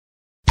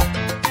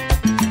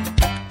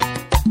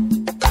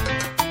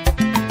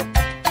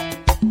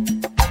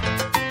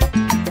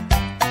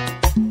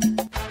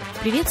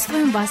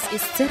Приветствуем вас из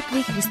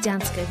Церкви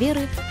Христианской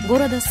Веры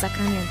города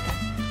Сакраменто.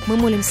 Мы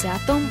молимся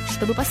о том,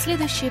 чтобы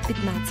последующие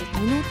 15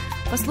 минут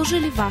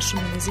послужили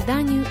вашему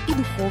назиданию и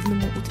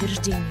духовному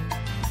утверждению.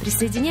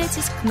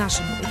 Присоединяйтесь к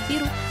нашему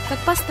эфиру, как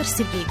пастор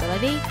Сергей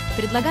Головей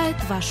предлагает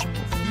вашему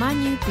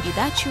вниманию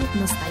передачу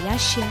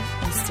 «Настоящая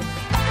истина».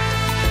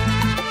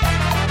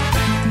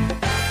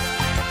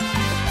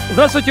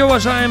 Здравствуйте,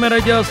 уважаемые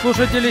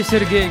радиослушатели!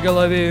 Сергей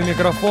Головей у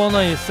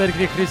микрофона. Из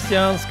Церкви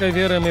Христианской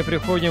Веры мы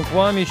приходим к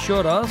вам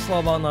еще раз.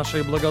 Слова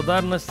нашей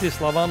благодарности,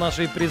 слова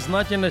нашей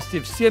признательности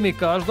всем и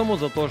каждому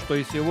за то, что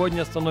и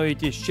сегодня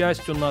становитесь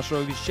частью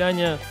нашего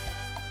вещания.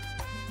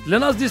 Для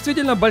нас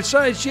действительно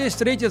большая честь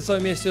встретиться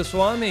вместе с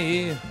вами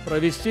и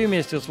провести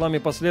вместе с вами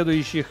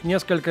последующих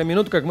несколько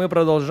минут, как мы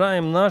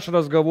продолжаем наш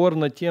разговор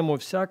на тему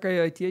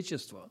 «Всякое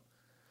Отечество»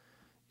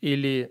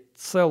 или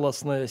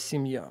 «Целостная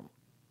семья».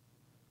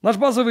 Наш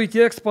базовый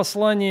текст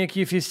послания к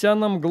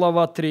Ефесянам,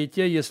 глава 3.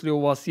 Если у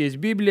вас есть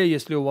Библия,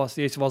 если у вас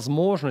есть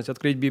возможность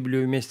открыть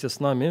Библию вместе с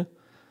нами,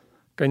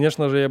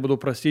 конечно же, я буду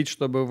просить,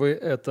 чтобы вы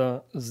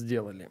это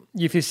сделали.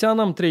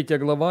 Ефесянам 3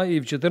 глава, и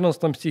в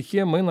 14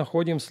 стихе мы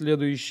находим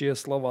следующие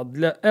слова.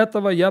 «Для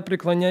этого я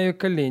преклоняю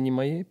колени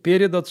мои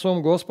перед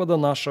Отцом Господа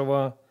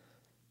нашего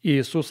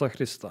Иисуса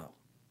Христа,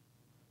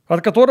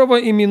 от которого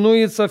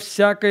именуется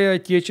всякое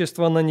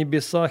Отечество на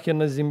небесах и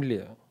на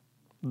земле.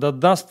 Да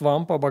даст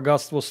вам по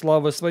богатству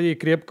славы своей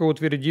крепко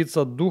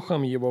утвердиться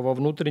Духом Его во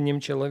внутреннем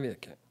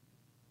человеке,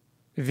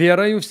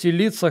 верою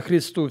вселиться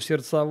Христу в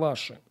сердца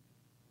ваши,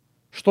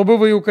 чтобы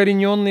вы,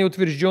 укорененные и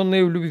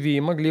утвержденные в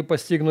любви, могли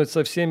постигнуть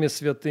со всеми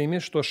святыми,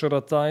 что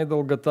широта и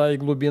долгота и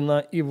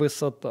глубина и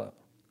высота,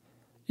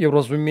 и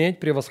вразуметь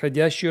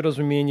превосходящее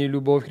разумение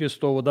любовь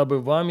Христову, дабы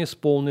вам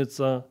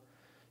исполниться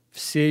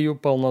всею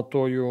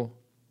полнотою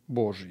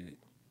Божией».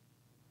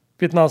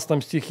 В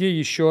 15 стихе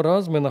еще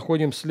раз мы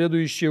находим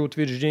следующее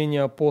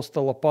утверждение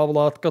апостола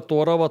Павла, от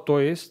которого,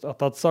 то есть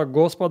от Отца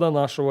Господа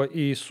нашего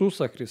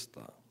Иисуса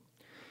Христа,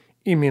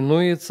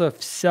 именуется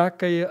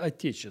всякое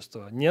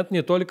Отечество. Нет,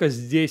 не только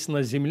здесь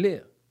на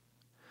земле.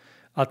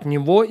 От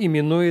Него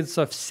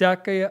именуется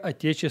всякое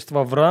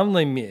Отечество в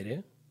равной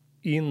мере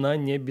и на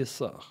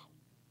небесах.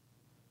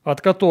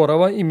 От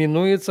которого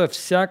именуется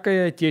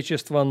всякое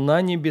Отечество на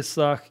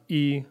небесах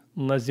и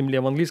на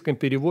земле. В английском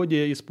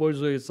переводе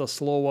используется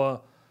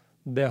слово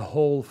 «the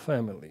whole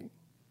family»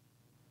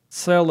 –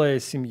 целая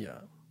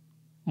семья.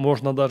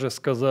 Можно даже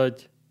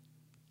сказать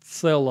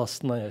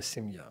 «целостная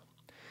семья».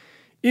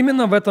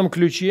 Именно в этом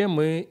ключе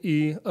мы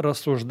и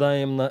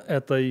рассуждаем на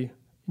этой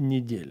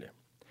неделе.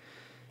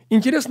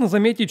 Интересно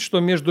заметить,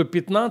 что между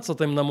 15,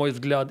 на мой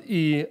взгляд,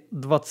 и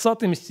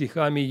 20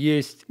 стихами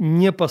есть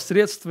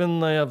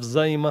непосредственная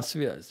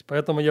взаимосвязь.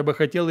 Поэтому я бы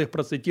хотел их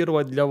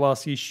процитировать для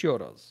вас еще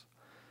раз.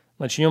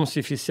 Начнем с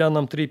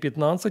Ефесянам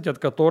 3:15, от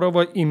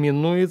которого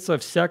именуется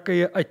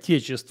всякое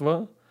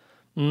Отечество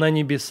на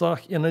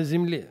небесах и на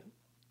земле.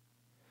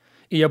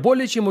 И я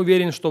более чем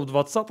уверен, что в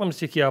 20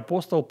 стихе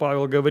апостол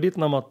Павел говорит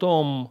нам о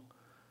том,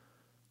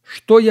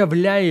 что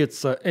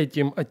является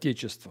этим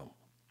Отечеством.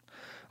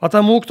 А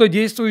тому, кто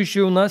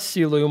действующий у нас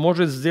силою,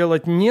 может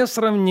сделать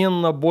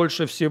несравненно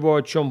больше всего,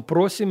 о чем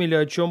просим или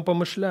о чем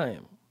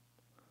помышляем.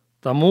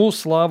 Тому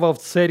слава в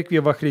Церкви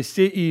во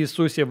Христе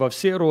Иисусе во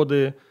все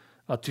роды,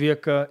 от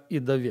века и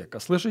до века.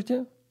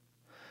 Слышите?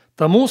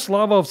 Тому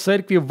слава в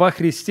Церкви во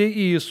Христе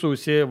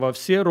Иисусе во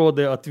все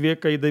роды, от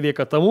века и до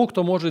века. Тому,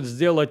 кто может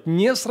сделать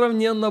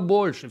несравненно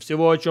больше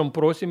всего, о чем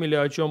просим или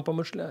о чем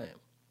помышляем.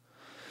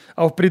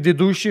 А в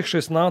предыдущих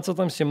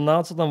 16,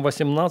 17,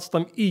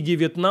 18 и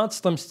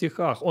 19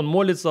 стихах он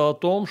молится о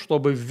том,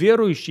 чтобы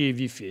верующие в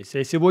Ефесе,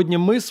 а сегодня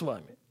мы с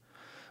вами,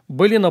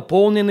 были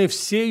наполнены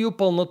всею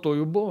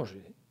полнотою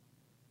Божией.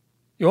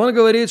 И он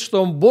говорит,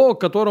 что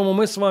Бог, которому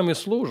мы с вами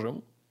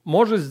служим,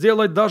 может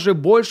сделать даже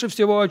больше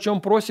всего, о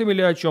чем просим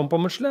или о чем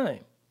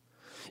помышляем.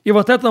 И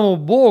вот этому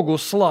Богу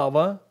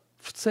слава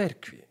в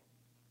Церкви.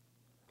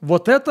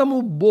 Вот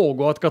этому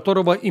Богу, от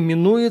которого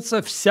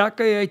именуется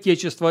всякое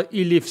Отечество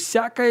или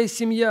всякая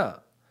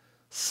семья,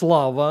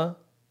 слава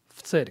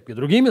в Церкви.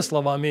 Другими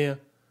словами,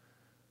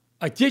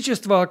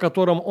 Отечество, о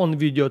котором он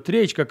ведет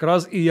речь, как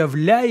раз и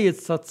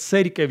является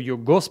Церковью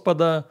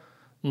Господа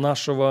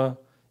нашего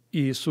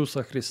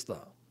Иисуса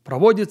Христа.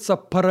 Проводится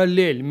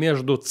параллель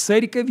между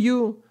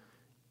церковью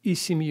и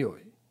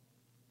семьей.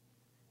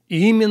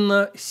 И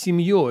именно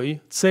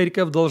семьей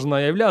церковь должна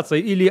являться,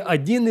 или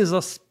один из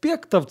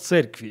аспектов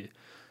церкви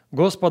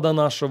Господа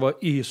нашего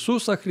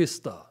Иисуса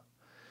Христа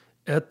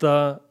 –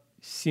 это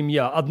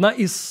семья. Одна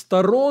из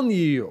сторон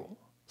ее,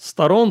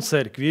 сторон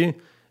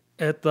церкви –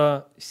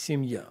 это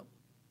семья.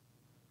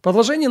 В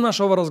продолжении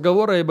нашего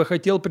разговора я бы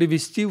хотел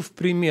привести в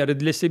пример и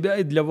для себя,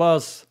 и для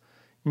вас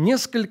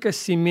несколько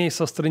семей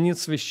со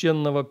страниц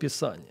Священного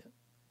Писания.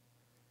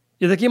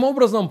 И таким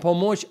образом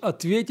помочь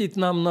ответить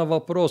нам на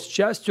вопрос,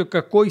 частью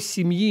какой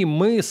семьи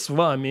мы с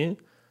вами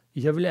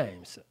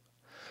являемся.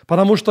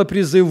 Потому что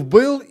призыв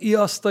был и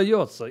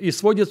остается, и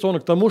сводится он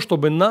к тому,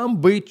 чтобы нам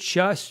быть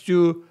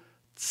частью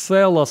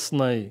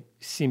целостной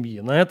семьи.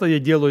 На это я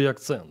делаю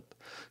акцент.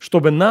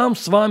 Чтобы нам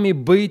с вами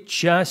быть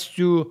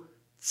частью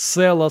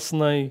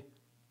целостной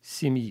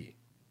семьи.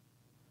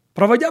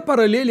 Проводя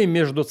параллели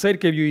между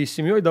церковью и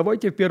семьей,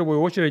 давайте в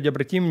первую очередь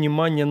обратим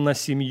внимание на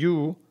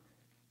семью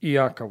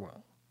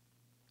Иакова.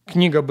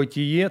 Книга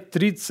Бытие,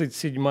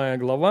 37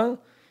 глава,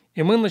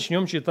 и мы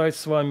начнем читать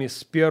с вами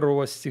с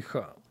 1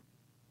 стиха.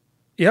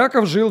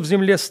 Иаков жил в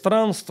земле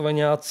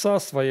странствования отца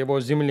своего,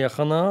 в земле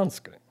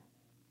ханаанской.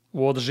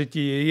 Вот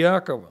житие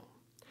Иакова.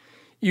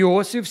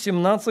 Иосиф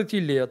 17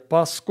 лет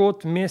пас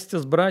скот вместе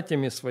с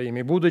братьями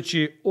своими,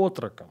 будучи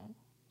отроком,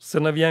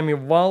 сыновьями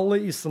Валлы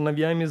и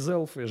сыновьями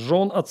Зелфы,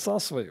 жен отца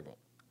своего.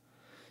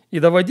 И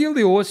доводил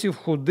Иосиф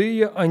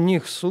худые о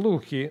них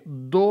слухи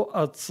до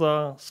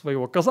отца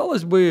своего.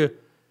 Казалось бы,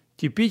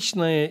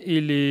 типичная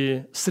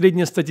или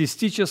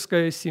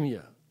среднестатистическая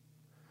семья.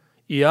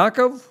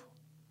 Иаков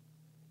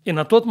и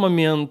на тот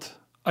момент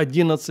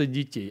 11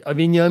 детей. О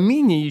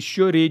Вениамине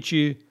еще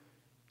речи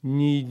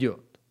не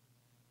идет.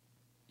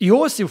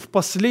 Иосиф,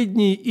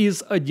 последний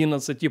из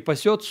 11,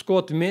 пасет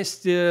скот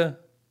вместе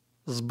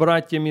с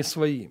братьями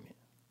своими.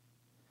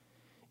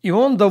 И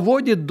он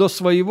доводит до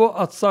своего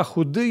отца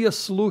худые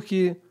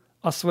слухи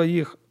о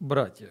своих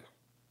братьях.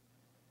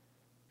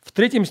 В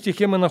 3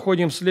 стихе мы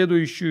находим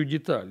следующую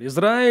деталь.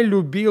 Израиль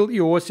любил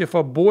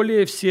Иосифа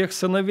более всех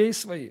сыновей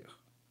своих,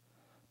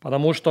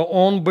 потому что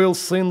он был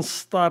сын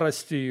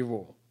старости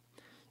его,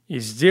 и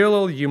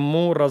сделал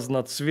ему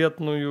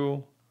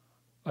разноцветную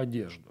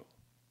одежду.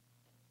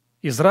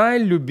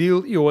 Израиль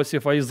любил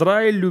Иосифа,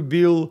 Израиль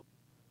любил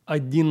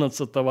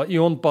 11-го, и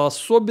он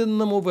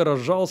по-особенному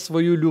выражал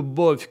свою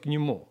любовь к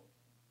нему.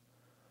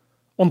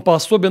 Он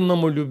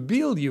по-особенному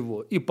любил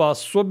его и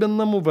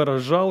по-особенному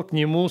выражал к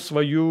нему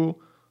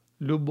свою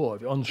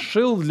любовь. Он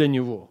шил для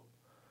него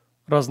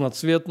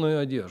разноцветную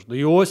одежду.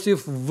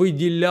 Иосиф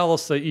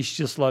выделялся из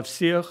числа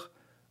всех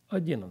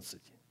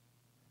 11.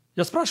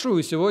 Я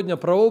спрашиваю сегодня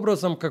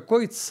прообразом,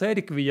 какой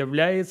церкви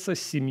является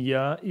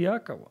семья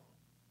Иакова.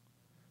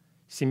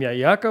 Семья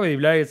Иакова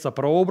является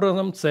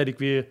прообразом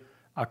церкви,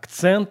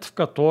 акцент в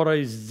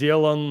которой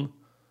сделан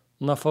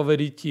на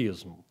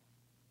фаворитизм,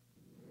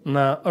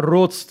 на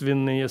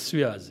родственные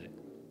связи,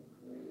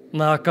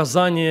 на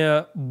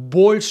оказание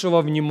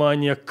большего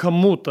внимания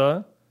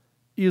кому-то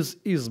из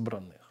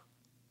избранных.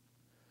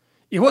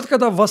 И вот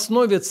когда в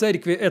основе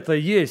церкви это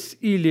есть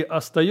или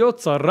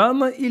остается,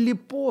 рано или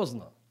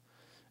поздно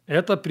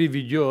это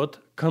приведет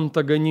к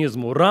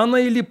антагонизму. Рано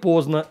или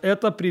поздно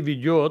это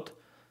приведет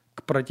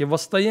к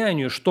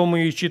противостоянию, что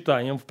мы и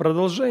читаем в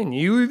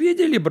продолжении. И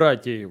увидели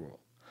братья его,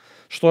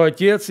 что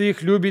отец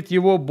их любит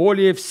его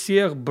более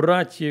всех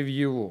братьев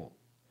его,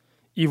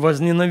 и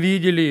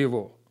возненавидели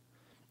его,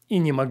 и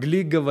не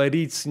могли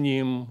говорить с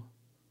ним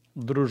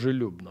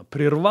дружелюбно.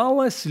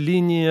 Прервалась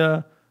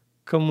линия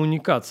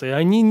коммуникации.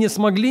 Они не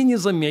смогли не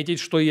заметить,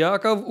 что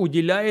Иаков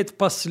уделяет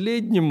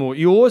последнему,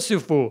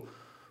 Иосифу,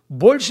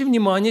 больше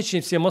внимания,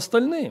 чем всем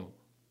остальным.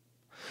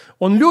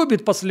 Он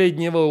любит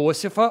последнего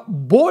Иосифа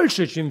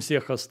больше, чем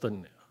всех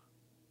остальных.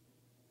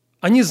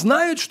 Они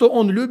знают, что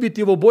он любит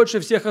его больше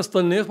всех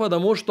остальных,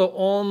 потому что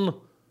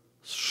он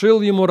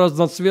сшил ему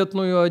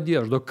разноцветную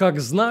одежду, как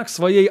знак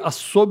своей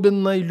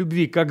особенной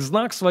любви, как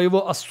знак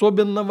своего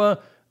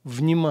особенного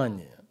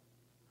внимания.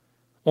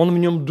 Он в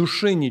нем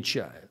души не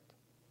чает.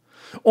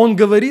 Он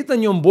говорит о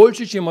нем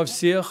больше, чем о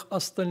всех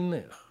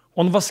остальных.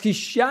 Он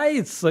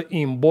восхищается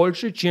им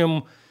больше,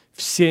 чем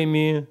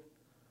всеми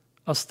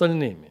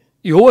остальными.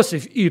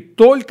 Иосиф и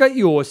только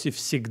Иосиф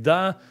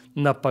всегда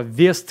на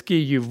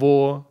повестке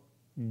его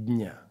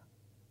дня.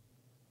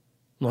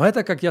 Но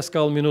это, как я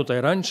сказал минутой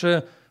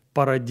раньше,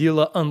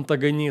 породило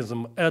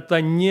антагонизм.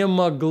 Это не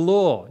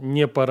могло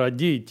не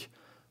породить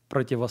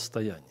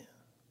противостояние.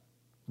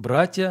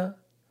 Братья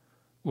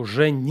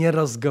уже не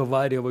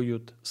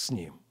разговаривают с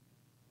ним.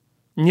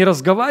 Не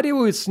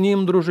разговаривают с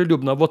ним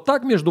дружелюбно. Вот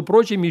так, между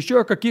прочим, еще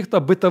о каких-то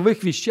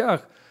бытовых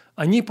вещах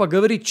они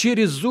поговорить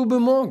через зубы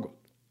могут.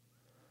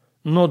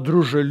 Но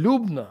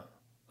дружелюбно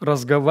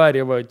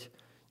разговаривать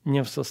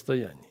не в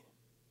состоянии.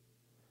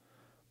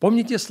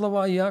 Помните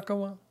слова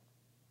Иакова?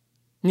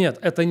 Нет,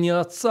 это не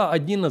отца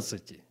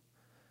 11,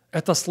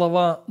 это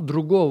слова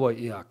другого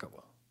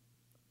Иакова.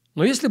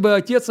 Но если бы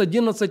отец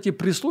 11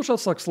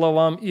 прислушался к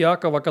словам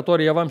Иакова,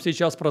 которые я вам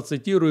сейчас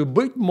процитирую,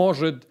 быть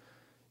может,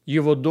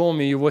 его дом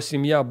и его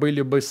семья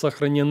были бы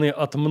сохранены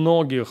от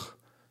многих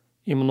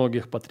и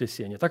многих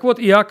потрясений. Так вот,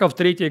 Иаков в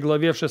 3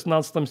 главе в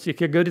 16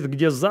 стихе говорит,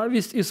 где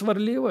зависть и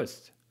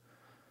сварливость,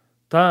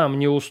 там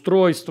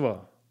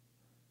неустройство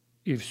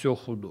и все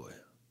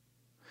худое.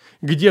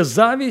 Где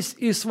зависть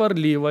и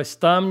сварливость,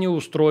 там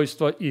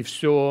неустройство и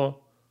все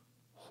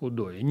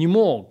худое. Не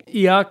мог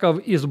Иаков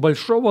из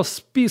большого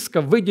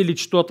списка выделить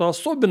что-то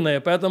особенное,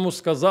 поэтому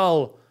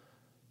сказал,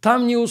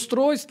 там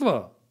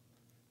неустройство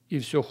и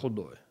все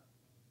худое.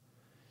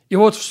 И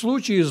вот в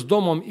случае с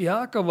домом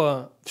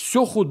Иакова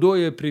все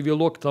худое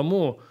привело к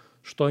тому,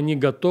 что они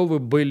готовы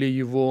были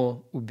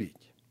его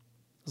убить.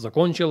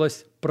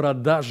 Закончилось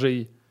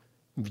продажей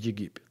в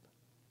Египет.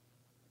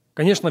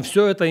 Конечно,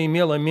 все это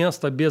имело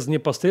место без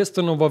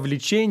непосредственного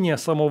вовлечения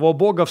самого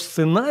Бога в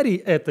сценарий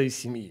этой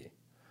семьи.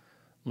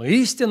 Но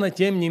истина,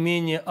 тем не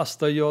менее,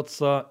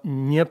 остается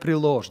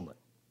непреложной.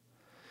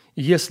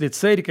 Если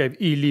церковь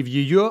или в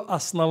ее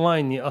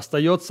основании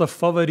остается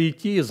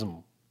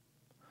фаворитизм,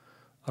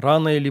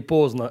 рано или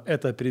поздно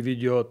это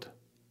приведет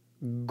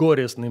к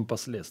горестным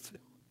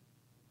последствиям.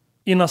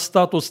 И на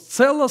статус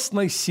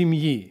целостной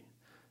семьи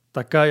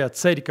такая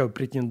церковь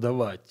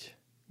претендовать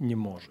не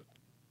может.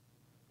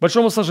 К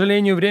большому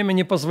сожалению, время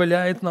не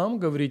позволяет нам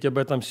говорить об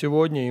этом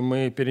сегодня, и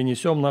мы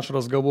перенесем наш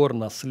разговор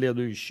на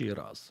следующий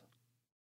раз.